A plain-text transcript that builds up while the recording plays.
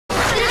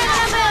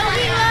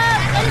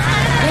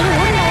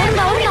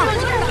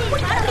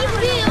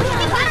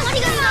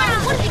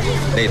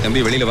டேய் தம்பி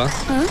வெளியில வா.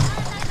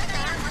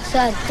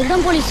 சார்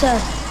திருடம் போலீஸ்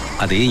சார்.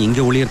 அது இங்க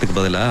ஒளியறதுக்கு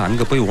பதிலா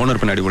அங்க போய் ஓனர்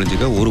பின்னாடி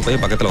ஒளிஞ்சுக்க ஒரு பைய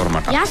பக்கத்துல வர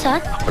மாட்டான். ஏன்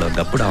சார்? அவ்வளவு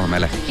கப்புடா அவன்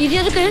மேல. இது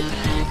எதுக்கு?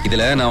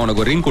 இதுல நான்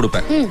உனக்கு ஒரு ரிங்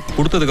கொடுப்பேன்.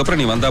 கொடுத்ததுக்கு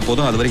அப்புறம் நீ வந்தா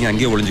போதும், அது வரைக்கும்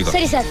அங்கேயே ஒளிஞ்சுக்கோ.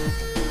 சரி சார்.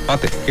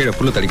 பாத்து கீழே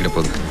புல்லு தடிக்கிற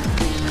போகுது.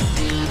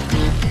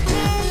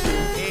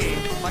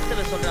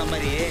 மத்தல சொல்ற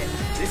மாதிரி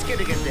ரிஸ்க்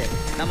எடுக்கிறது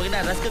நமக்கு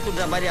என்ன ரஸ்க்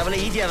துண்ற மாதிரி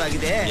அவ்வளவு ஈஸியா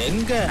ஆகுது.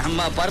 எங்க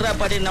நம்ம பர்ற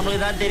பாடி நமக்கு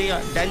தான்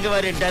தெரியும். டங்கு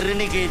வாரி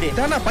டர்ன்னு கேக்குது.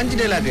 தானா பஞ்ச்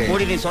டயலாக்.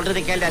 ஓடி நீ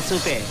சொல்றது கேளடா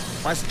சூப்பே.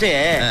 ஃபர்ஸ்ட்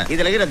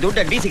இதுல இருக்கிற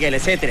துட்ட டிசி கையில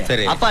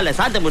சேர்த்துரு. அப்பால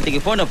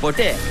சாந்தமூர்த்திக்கு போனை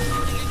போட்டு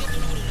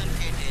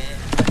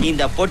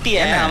இந்த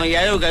பொட்டியை அவன்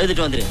எழுவுக்கு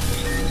எழுதிட்டு வந்துரு.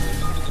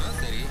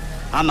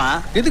 ஆமா,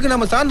 எதுக்கு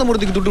நம்ம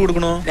சாந்தமூர்த்திக்கு துட்டு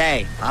கொடுக்கணும்?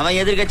 டேய் அவன்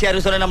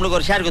எதிர்கட்சியாரு சொல்ல நம்மளுக்கு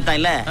ஒரு ஷேர் கொடுத்தான்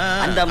இல்ல,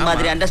 அந்த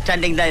மாதிரி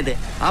அண்டர்ஸ்டாண்டிங் தான் இது.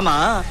 ஆமா,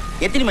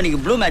 எத்தனை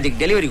மணிக்கு ப்ளூ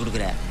மேஜிக் டெலிவரி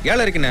கொடுக்குற?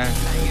 7 இருக்குண்ணே.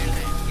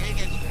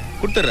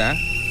 கொடுத்துறேன்.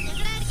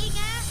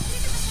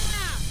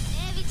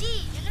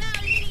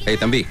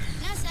 ஏய் தம்பி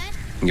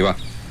இங்க வா.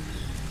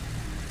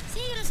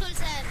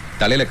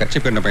 தலையில கட்சி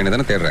பெண்ண பையனை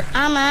தானே தேடுற?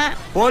 ஆமா,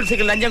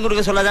 போலீஸுக்கு லஞ்சம்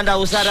கொடுக்க சொல்லாதான்டா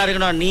உசாரா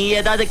இருக்கணும். நீ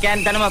ஏதாவது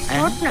கேன் தனமா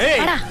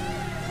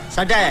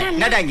சட்டை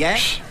என்னடாங்க?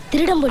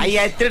 திருடம் போலீஸ்.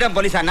 ஐயா திருடம்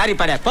போலீஸா? நாரி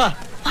பாட போ.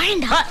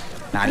 வாடா.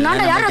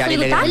 நான் யாரோ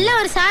சொல்லிட்டா? இல்ல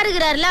ஒரு சார்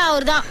இருக்கறார்ல,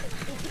 அவர்தான்.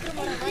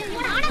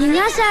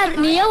 என்ன சார்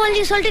நீயே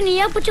வந்து சொல்லிட்டு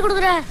நீயே புடிச்சு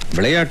கொடுக்குற?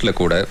 விளையாட்டுல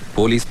கூட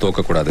போலீஸ்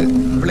தோக்க கூடாது,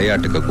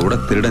 விளையாட்டுக்கு கூட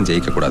திருடன்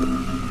ஜெயிக்க கூடாது.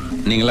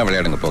 நீங்களா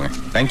விளையாடுங்க போங்க.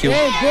 Thank you.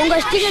 ஏய் போங்க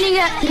ஸ்டிக்க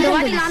நீங்க. இந்த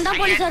வாட்டி நான் தான்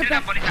போலீஸா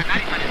இருப்பேன்.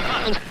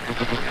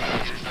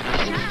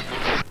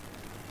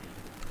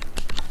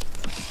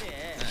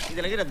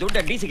 இதுல இருக்கிற துட்ட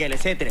டிசி கையில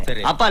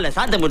சேர்த்துரு. அப்பால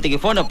சாந்தமூர்த்திக்கு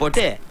போனை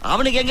போட்டு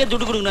அவனுக்கு எங்க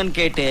துட்டு கொடுக்கணும்னு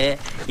கேட்டு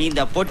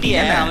இந்த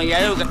பொட்டியை அவன்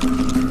எழுவுக்கு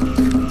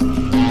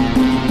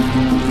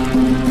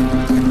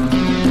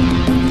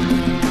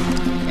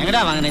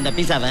எங்கடா வாங்கின இந்த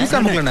பீஸாவை?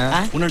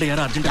 முன்னாடி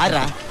யாரோ அர்ஜென்ட்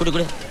யாரா? குடு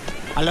குடு.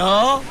 Hello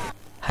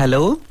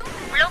hello.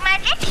 Blue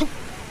magic.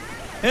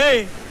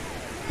 ஏய்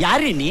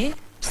யாரு நீ?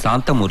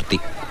 சாந்தமூர்த்தி.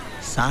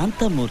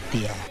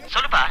 சாந்தமூர்த்தியா?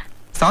 சொல்லுப்பா.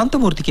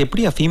 சாந்தமூர்த்திக்கு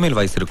எப்படியா ஃபீமேல்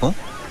வாய்ஸ் இருக்கும்?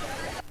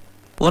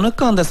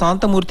 உனக்கு அந்த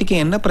சாந்தமூர்த்திக்கு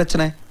என்ன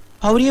பிரச்சனை?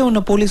 அவரே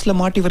உன்னை போலீஸ்ல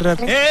மாட்டி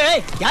விடுறாரு.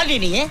 ஏய் யாரு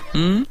நீ?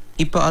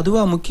 இப்ப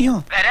அதுவா முக்கியம்?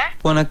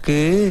 உனக்கு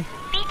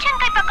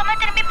பீச்சங்கை பக்கமா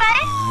திரும்பி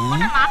பாரு.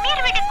 உன்னை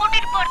மாமியார் வீட்டுக்கு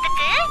கூட்டிட்டு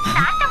போறதுக்கு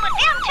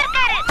சாந்தமூர்த்தி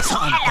அனுப்பிச்சிருக்காரு.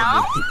 ஹலோ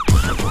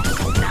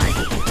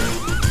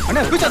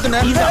அண்ணா பீச்சா துண்ணே.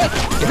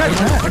 என்ன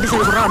வண்டி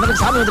சைடு போறா?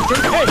 அண்ணனுக்கு சாமி வந்துருச்சு.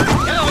 ஏய்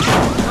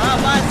வா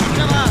வா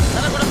சீக்கிரமா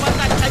தர கூட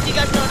பார்த்தா கஞ்சி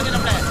காசு வந்து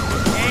நம்மள.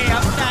 ஏய்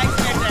அப்பா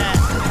ஆக்சிடென்ட்.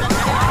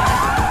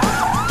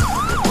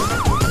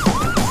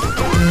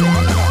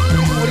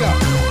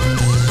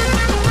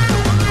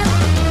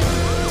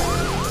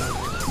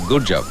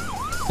 Good job.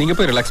 நீங்க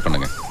போய் ரிலாக்ஸ்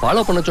பண்ணுங்க.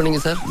 ஃபாலோ பண்ண சொன்னீங்க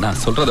சார். நான்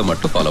சொல்றதை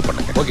மட்டும் ஃபாலோ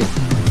பண்ணுங்க. ஓகே.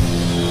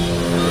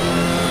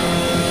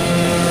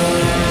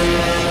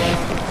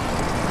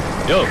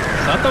 யோ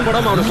சத்தம்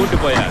போடாம அவனை கூட்டி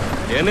போயா.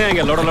 என்ன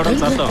எங்க லோட லோட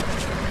சத்தம்?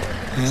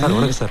 சார்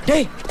வணக்கம் சார்.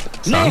 டேய்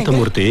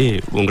சாந்தமூர்த்தி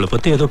உங்களை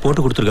பத்தி ஏதோ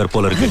போட்டு கொடுத்துருக்காரு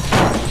போல இருக்கு.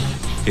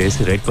 கேஸ்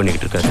ரைட்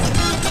பண்ணிக்கிட்டு இருக்காரு.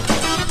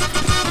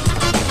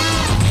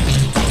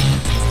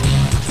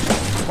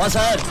 வா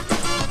சார்.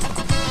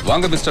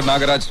 வாங்க மிஸ்டர்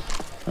நாகராஜ்.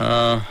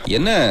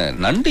 என்ன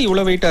நண்டு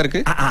இவ்வளவு வெயிட்டா இருக்கு?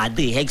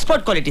 அது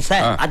எக்ஸ்போர்ட் குவாலிட்டி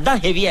சார்.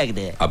 அதான் ஹெவி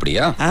ஆகுது.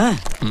 அப்படியா?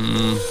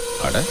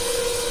 அட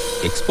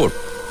எக்ஸ்போர்ட்.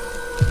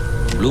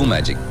 ப்ளூ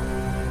மேஜிக்,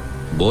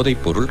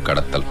 போதைப் பொருள்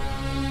கடத்தல்.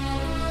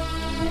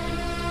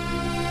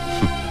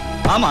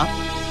 ஆமா,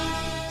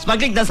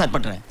 ஸ்மக்லிங் தான் சார்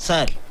பண்றேன்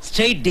சார்.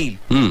 Straight deal.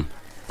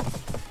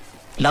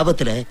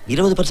 லாபத்துல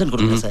 20%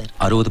 கொடுங்க சார்.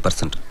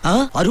 60%?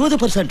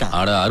 60%?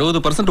 அட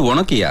 60%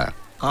 உனக்கியா?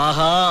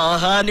 ஆஹா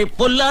ஆஹா, நீ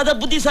பொல்லாத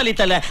புத்திசாலி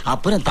தல.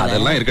 அப்புறம்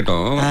அதெல்லாம்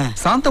இருக்கட்டும்.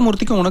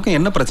 சாந்தமூர்த்திக்கு உனக்கு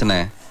என்ன பிரச்சனை?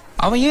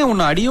 அவன் ஏன்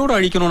உன்னை அடியோட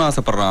அழிக்கணும்னு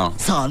ஆசைப்படுறான்?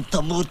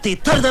 சாந்தமூர்த்தி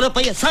தரதர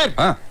பையன் சார்.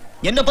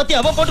 என்ன பத்தி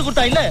அவன் போட்டு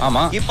கொடுத்தா இல்ல?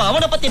 ஆமா. இப்ப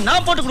அவனை பத்தி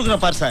நான் போட்டு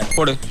கொடுக்குறேன் பாரு சார்.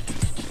 போடு.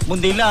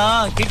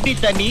 முந்திலாம் கிட்னி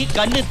தனி,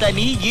 கண்ணு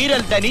தனி,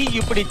 ஈரல் தனி,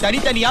 இப்படி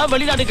தனித்தனியா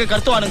வெளிநாட்டுக்கு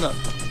கடத்துவானுங்க.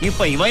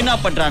 இப்ப இவன் என்ன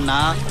பண்றான்னா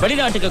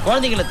வெளிநாட்டுக்கு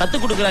குழந்தைங்களை தத்து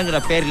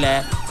கொடுக்குறாங்கிற பேர்ல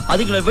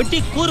அதுங்களை வெட்டி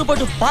கூறு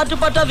போட்டு பாட்டு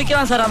பாட்டா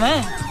விக்கிறான் சார்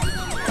அவன்.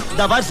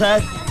 இந்த பார்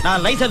சார்,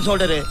 நான் லைசன்ஸ்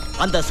ஹோல்டரு.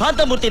 அந்த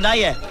சாந்தமூர்த்தி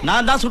நாயை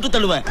நான் தான் சுட்டு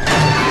தள்ளுவேன்.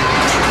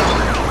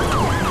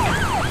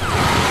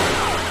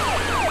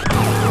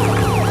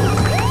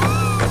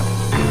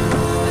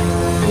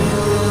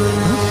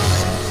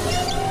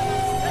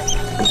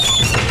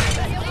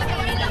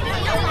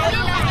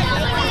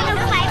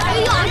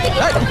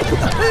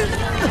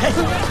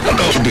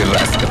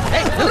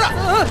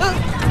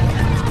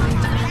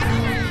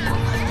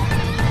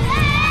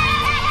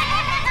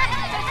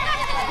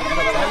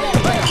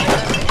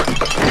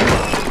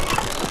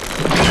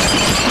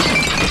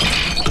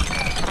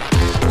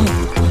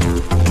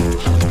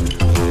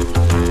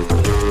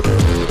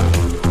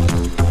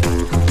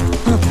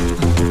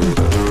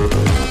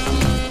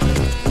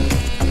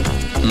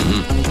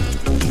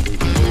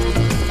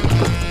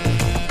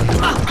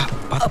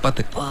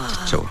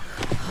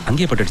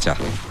 அங்கே பட்டுடுச்சா?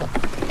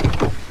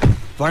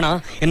 வாணா,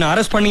 என்ன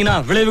அரெஸ்ட் பண்ணீங்கன்னா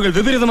விளைவுகள்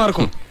விபரீதமா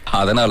இருக்கும்.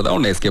 அதனால தான்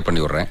உன்னை எஸ்கேப்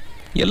பண்ணி விடுறேன்.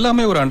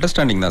 எல்லாமே ஒரு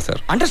அண்டர்ஸ்டாண்டிங் தான்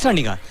சார்.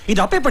 அண்டர்ஸ்டாண்டிங்கா?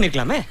 இது அப்பே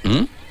பண்ணிருக்கலாமே.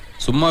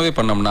 சும்மாவே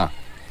பண்ணோம்னா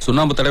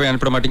சுண்ணாம்பு தடவை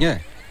அனுப்பிட மாட்டீங்க.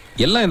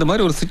 எல்லாம் இந்த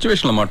மாதிரி ஒரு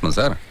சிச்சுவேஷன்ல மாட்டணும்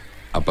சார்.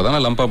 அப்பதானே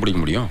லம்பா பிடிக்க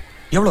முடியும்.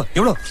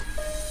 எவ்வளோ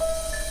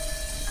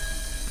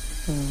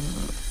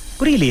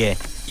புரியலையே.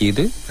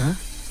 இது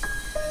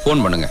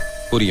போன் பண்ணுங்க,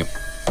 புரியும்.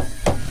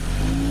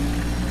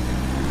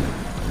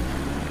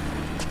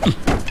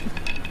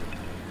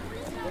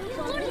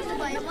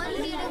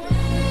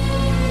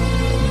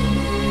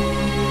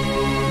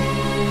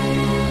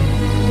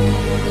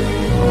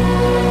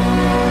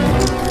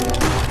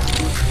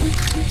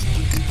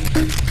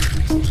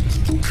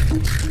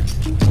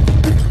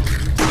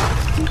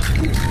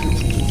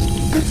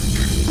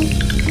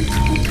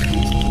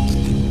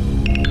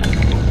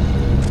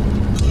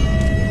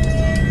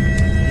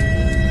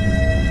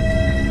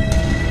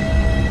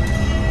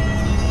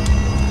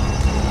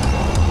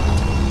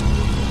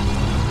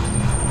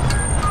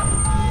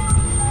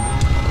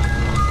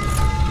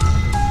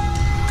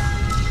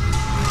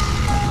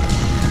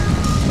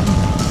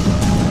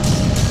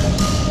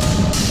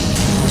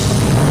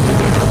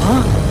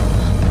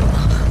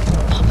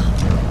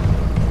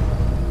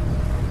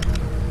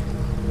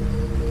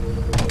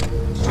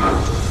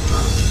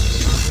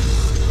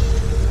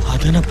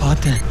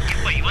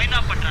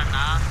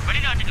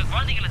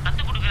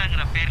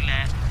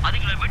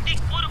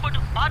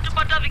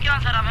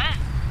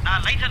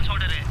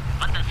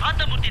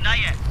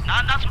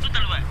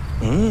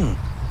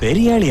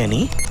 பெரியாளியா நீ?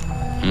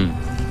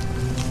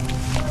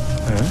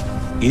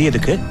 இது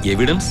எதுக்கு?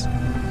 எவிடன்ஸ்.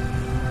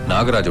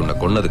 நாகராஜ் உன்னை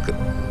கொன்னதுக்கு.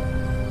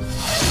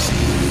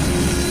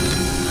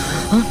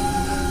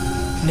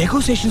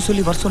 நெகோசியேஷன்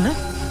சொல்லி வர சொன்ன.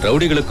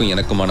 ரவுடிகளுக்கும்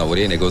எனக்குமான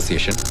ஒரே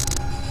நெகோசியேஷன்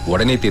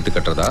உடனே தீர்த்து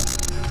கட்டுறதா,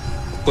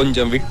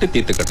 கொஞ்சம் விட்டு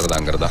தீர்த்து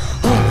கட்டுறதாங்கிறதா.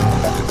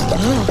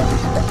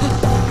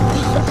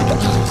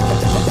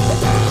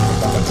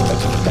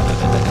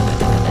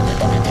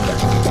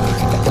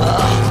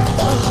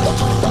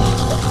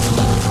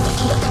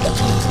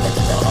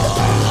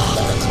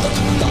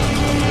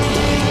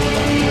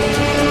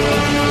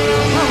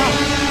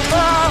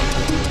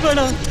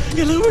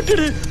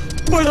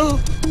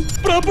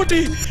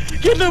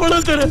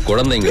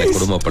 குழந்தைங்களை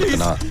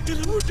குடும்பப்படுத்தினா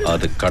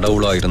அது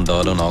கடவுளா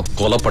இருந்தாலும் நான்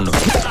கொலை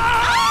பண்ணுவேன்.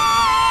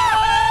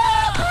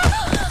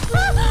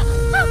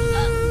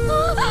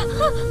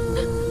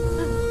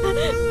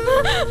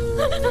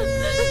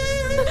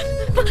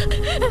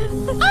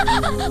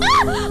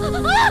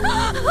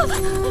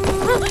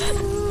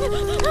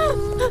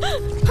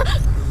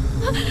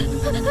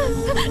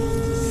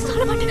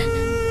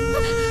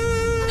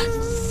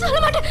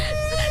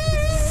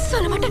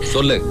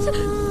 சொல்லு.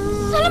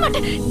 சொல்ல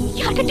மாட்டேன்.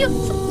 யார்கிட்டயும்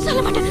சொல்ல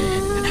மாட்டேன்.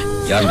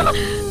 யார்?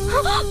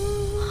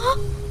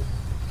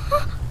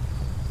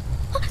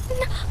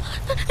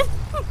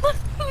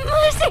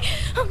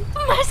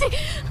 மர்சி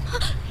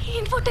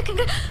இன்ஃபோடெக்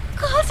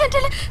கால்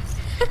சென்டர்ல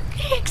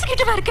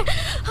எக்ஸிக்யூட்டிவா இருக்கு.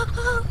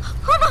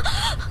 ஆமா.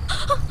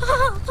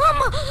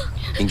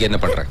 இங்க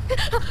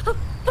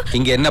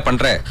என்ன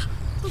பண்ற?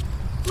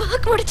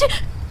 வாக் முடிச்சு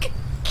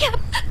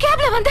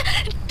கேப்ல வந்து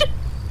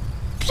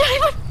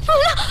டிரைவர்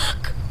ஃபுல்லா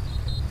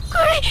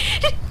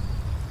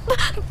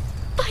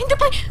பயந்து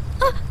போய்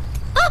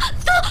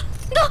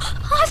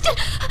ஹாஸ்டல்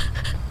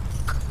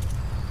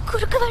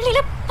குறுக்கு வழியில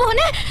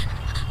போனேன்.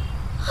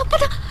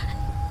 அப்பதான்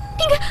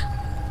நீங்க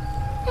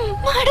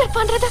மர்டர்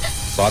பண்றத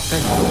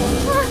பார்த்தேன்.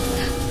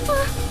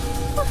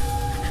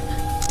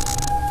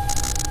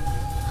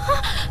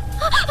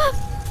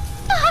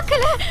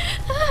 பார்க்கல.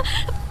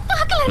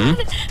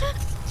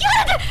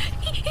 யாரது?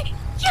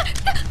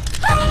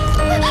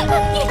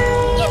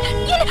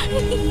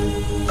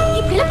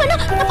 இப்படி பண்ணா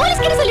நான்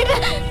போலீஸ் கிட்ட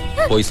சொல்லிடுறேன்.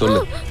 போய் சொல்லு.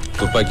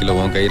 துப்பாக்கில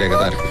உன் கை ரேகை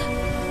தான் இருக்கு.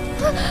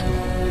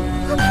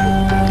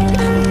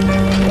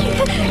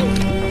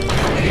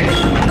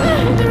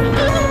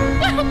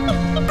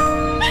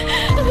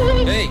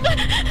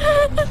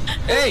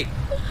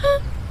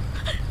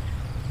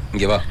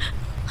 இங்க வா.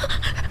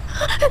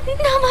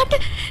 நான்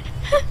மாட்டேன்.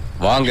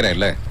 வாங்குறேன்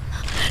இல்ல,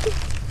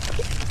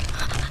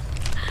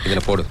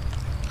 இதுல போடு.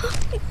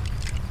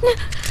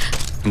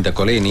 இந்த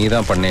கொலையை நீ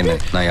தான் பண்ணேன்னு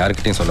நான்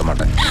யாருக்கிட்டையும் சொல்ல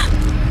மாட்டேன்.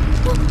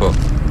 போ,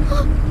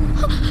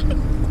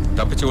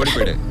 தப்பிச்சு ஓடி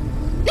போயிடு.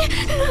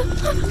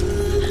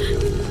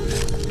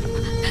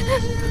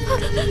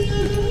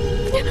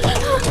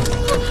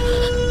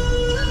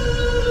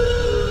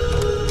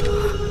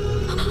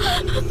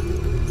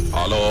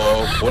 Hello,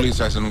 police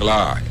ஸ்டேஷனுங்களா?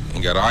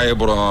 இங்க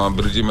ராயபுரம்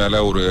பிரிட்ஜி மேல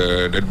ஒரு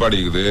டெட் பாடி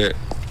இருக்குது.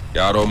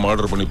 யாரோ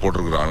மர்டர் பண்ணி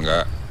போட்டிருக்கிறாங்க.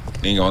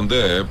 நீங்க வந்து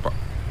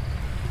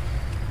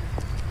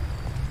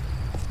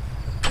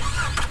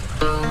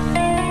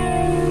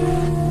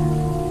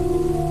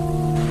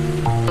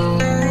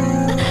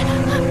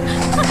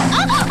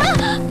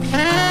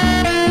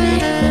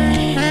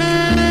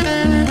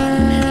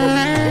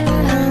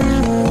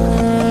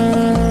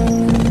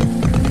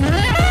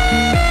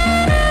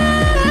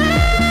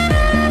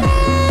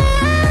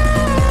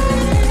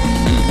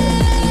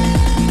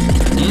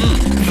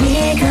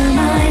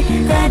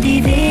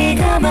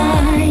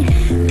அதிவேகமாய்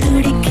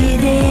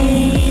துடிக்குதே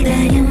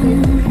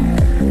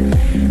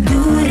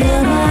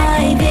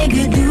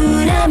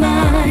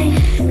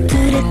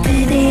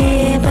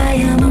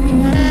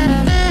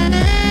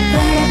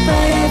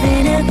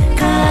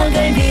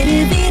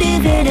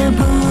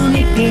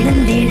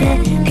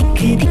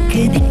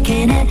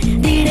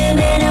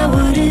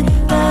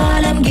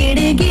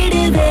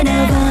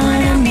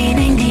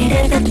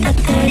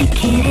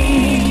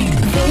தத்தளிக்கிறேன்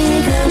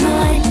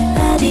வேகமாய்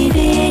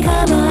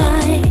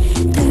அதிவேகமாய்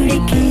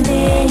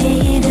துடிக்குதே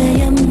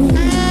இதயம்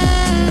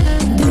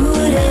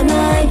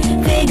தூரமாய்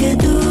வெகு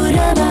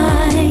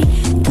தூரமாய்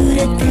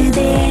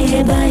துரத்துதே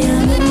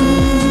பயமும்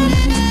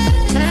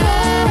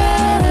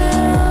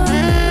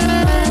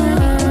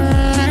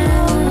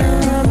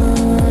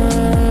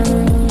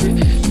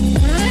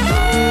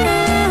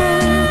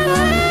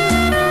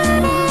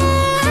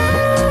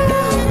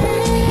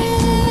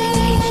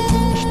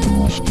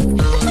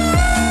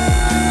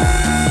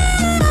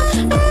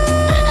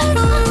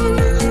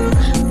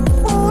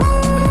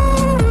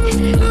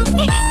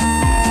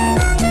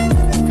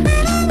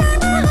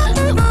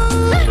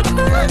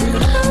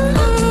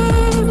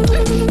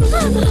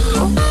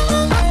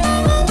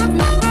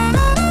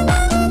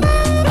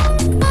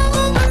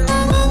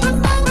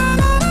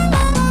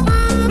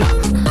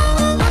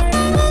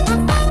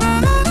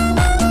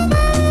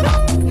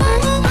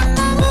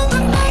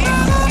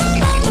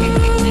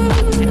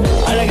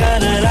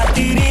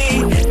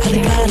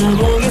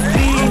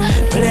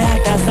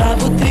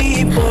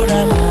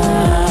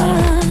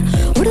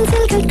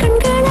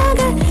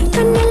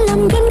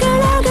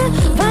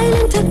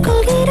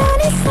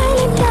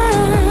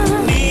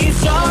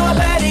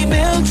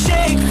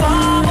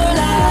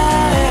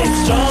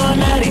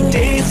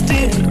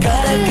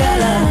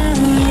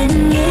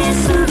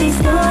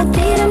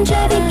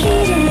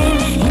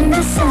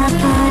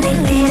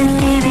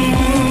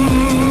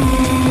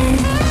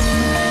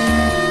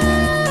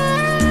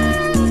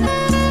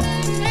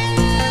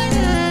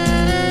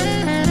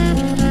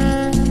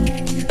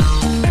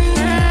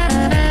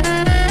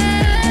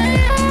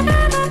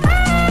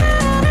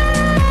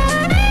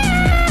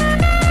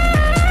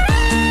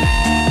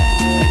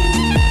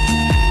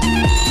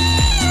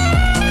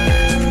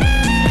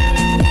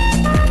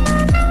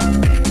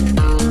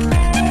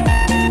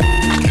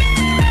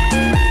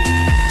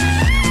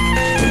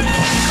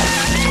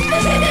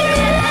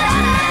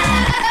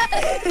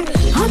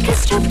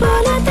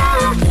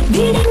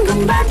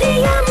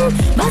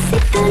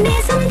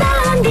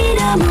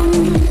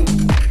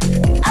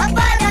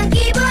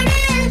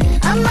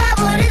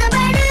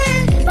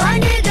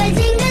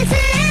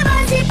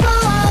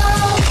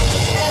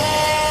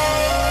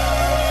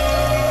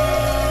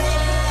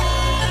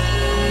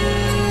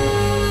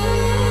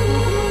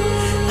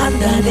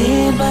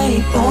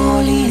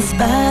Police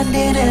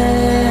bandit,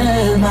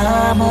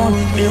 mom on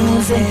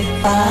music,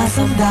 pass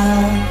them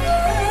down.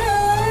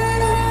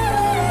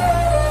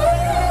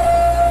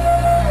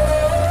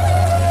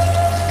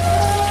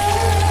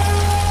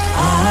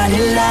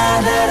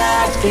 ஆளில்லாத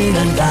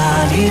ராட்டினம்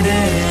தானிது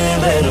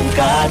வெறும்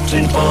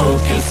காற்றின்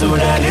போக்கில்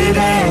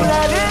சுழலுதே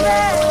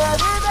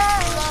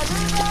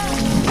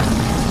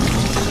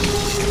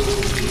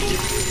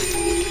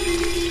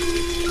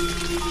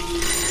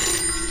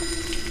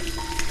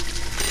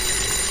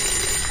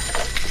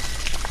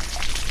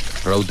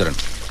Rowdran.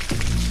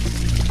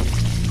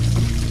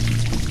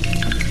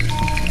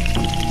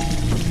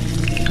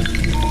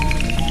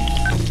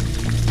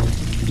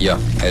 Yeah,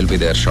 I'll be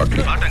there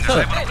shortly.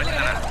 Sir.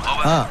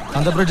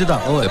 அந்த bridge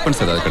தான். ஓ, weapons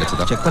ஏதாவது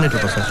கிடைச்சதா? செக் பண்ணிட்டு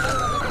இருக்கோம் சார்.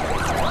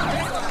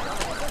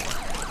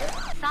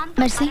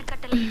 மெர்சி.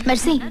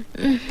 மெர்சி.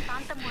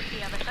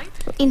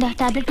 இந்த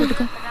டேப்லெட்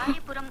போட்டுக்கோ.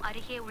 ராயபுரம்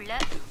அருகே உள்ள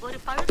ஒரு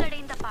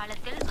பழுதடைந்த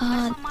பாலத்தில்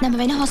நம்ம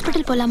வேணா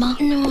ஹாஸ்பிடல் போலாமா?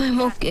 No,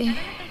 I'm okay.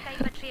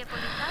 கைப்பற்றிய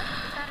போலீசார்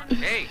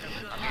ஏய்,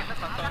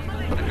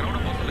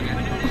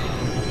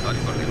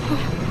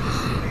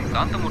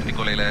 சாந்தமூர்த்தி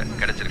கொலையில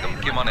கிடைச்சிருக்க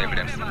முக்கியமான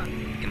எவிடன்ஸ்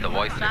இந்த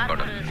வாய்ஸ்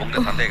ரெக்கார்டர். உங்க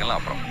சந்தேகம்லாம்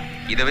அப்புறம்.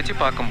 இதை வச்சு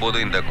பார்க்கும்போது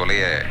இந்த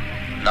கொலையை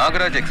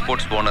Nagaraj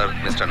exports owner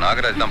mister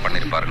Nagaraj தான்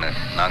பண்ணியிருப்பாருன்னு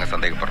நாங்க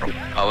சந்தேகப்படுறோம்.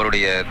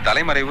 அவருடைய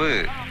தலைமறைவு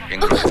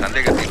எங்களுடைய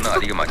சந்தேகத்தை இன்னும்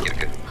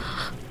அதிகமாக்கியிருக்கு.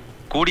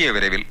 கூடிய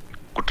விரைவில்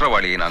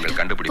குற்றவாளியை நாங்கள்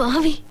கண்டுபிடிப்போம்.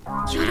 பாவி,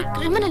 you are a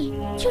criminal,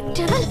 you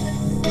devil.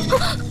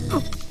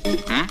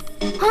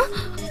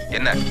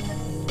 என்ன?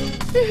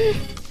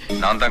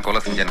 நான் தான்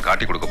கொலை செஞ்சேன்னு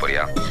காட்டி கொடுக்க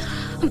போறியா?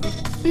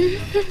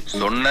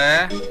 சொன்ன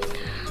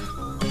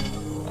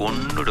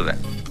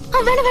கொன்னுடுவேன்.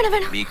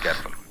 Be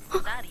careful.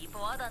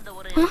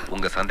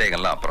 உங்க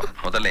சந்தேகம்லாம் அப்புறம்.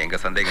 முதல்ல எங்க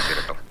சந்தேகம்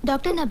தீரட்டும்.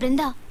 டாக்டர், நான்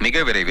பிருந்தா.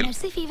 மிக விரைவில்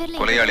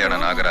கொலையாளியான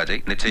நாகராஜை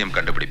நிச்சயம்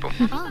கண்டுபிடிப்போம்.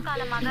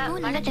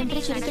 நல்ல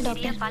டெம்பரேச்சர் இருக்கு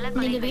டாக்டர்.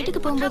 நீங்க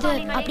வீட்டுக்கு போகும்போது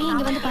அப்படியே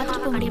இங்க வந்து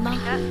பார்த்துட்டு போக முடியுமா?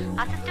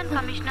 அசிஸ்டன்ட்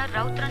கமிஷனர்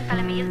ரவுத்ரன்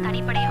தலைமையில்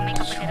தனிப்படை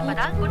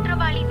அமைக்கப்பட்டிருப்பதால்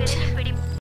குற்றவாளி விரைவில் பிடிப்பு